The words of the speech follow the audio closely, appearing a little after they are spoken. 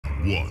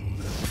one,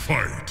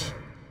 fight!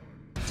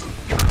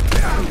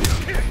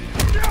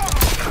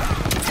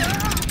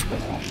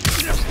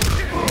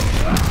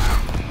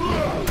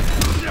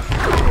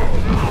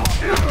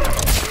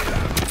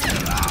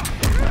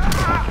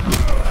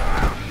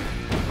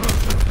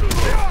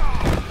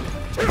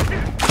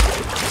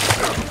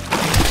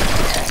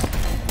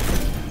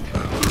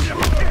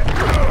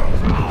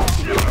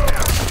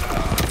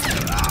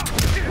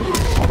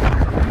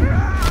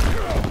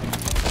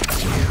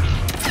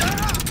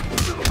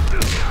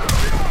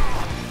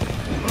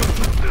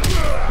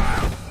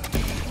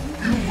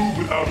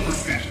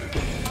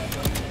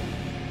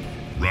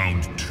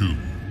 Round two,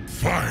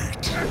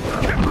 fight!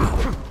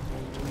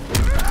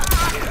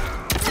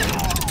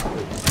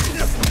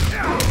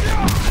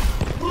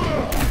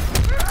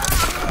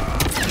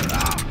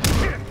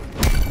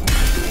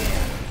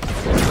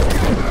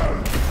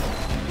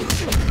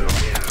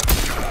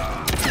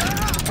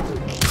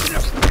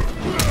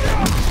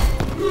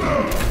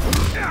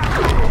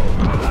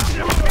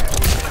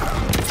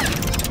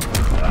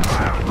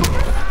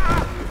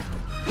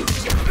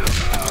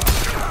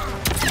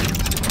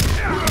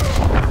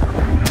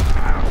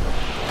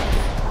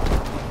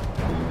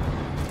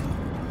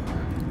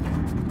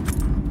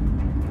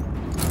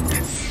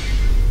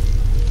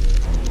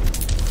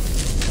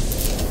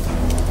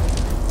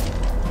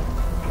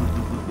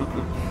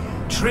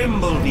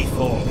 Tremble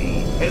before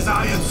me as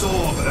I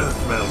absorb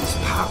Earthrealm's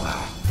power.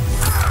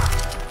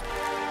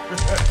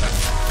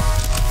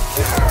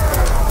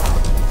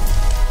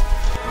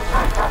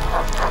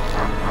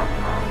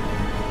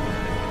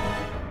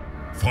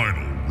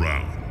 Final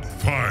round,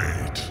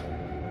 fight!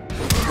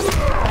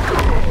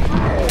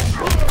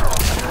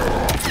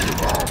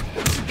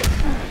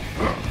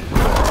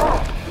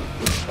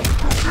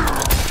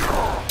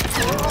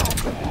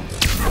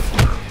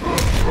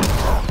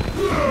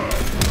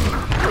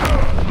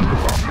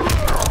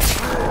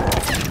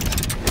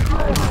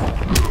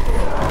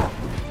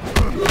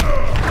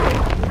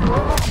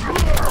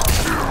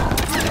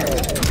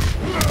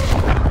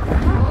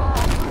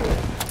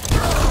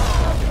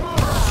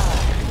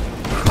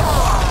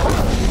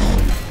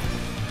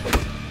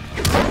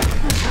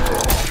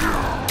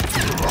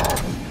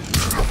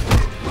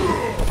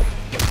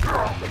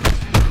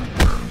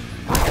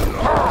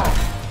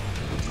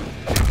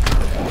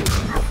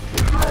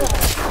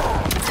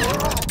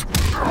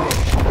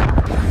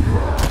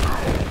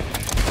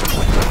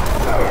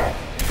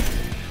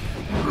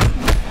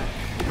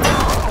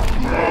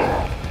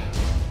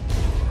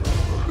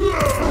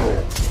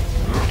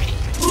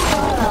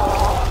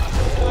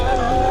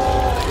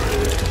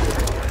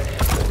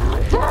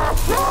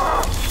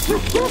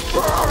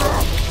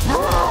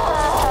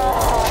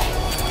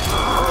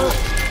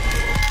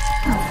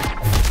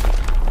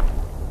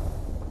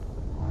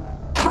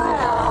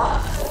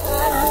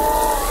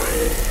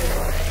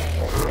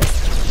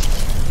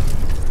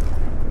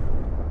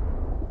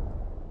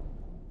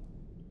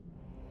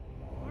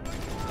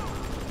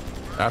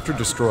 After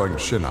destroying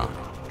Shinnok,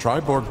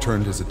 Triborg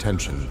turned his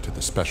attention to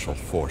the Special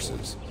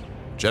Forces.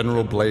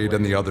 General Blade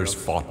and the others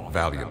fought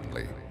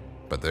valiantly,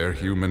 but their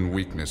human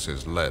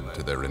weaknesses led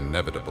to their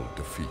inevitable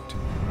defeat.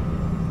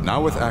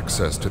 Now with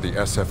access to the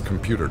SF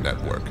computer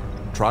network,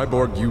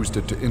 Triborg used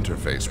it to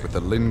interface with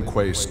the Lin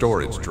Kuei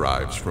storage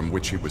drives from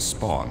which he was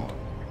spawned.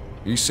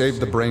 He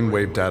saved the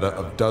brainwave data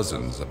of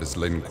dozens of his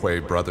Lin Kuei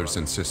brothers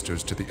and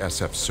sisters to the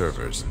SF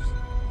servers.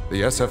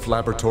 The SF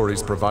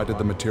laboratories provided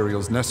the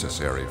materials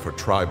necessary for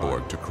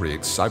Triborg to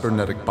create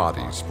cybernetic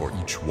bodies for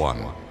each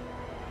one.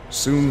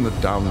 Soon the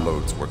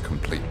downloads were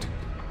complete.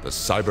 The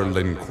Cyber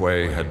Lin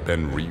Kuei had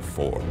been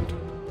reformed.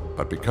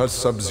 But because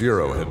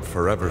Sub-Zero had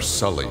forever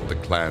sullied the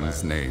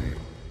clan's name,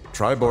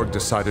 Triborg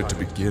decided to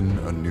begin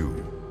anew.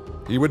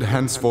 He would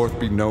henceforth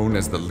be known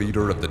as the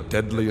leader of the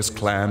deadliest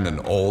clan in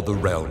all the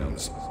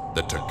realms,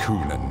 the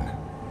Takunin.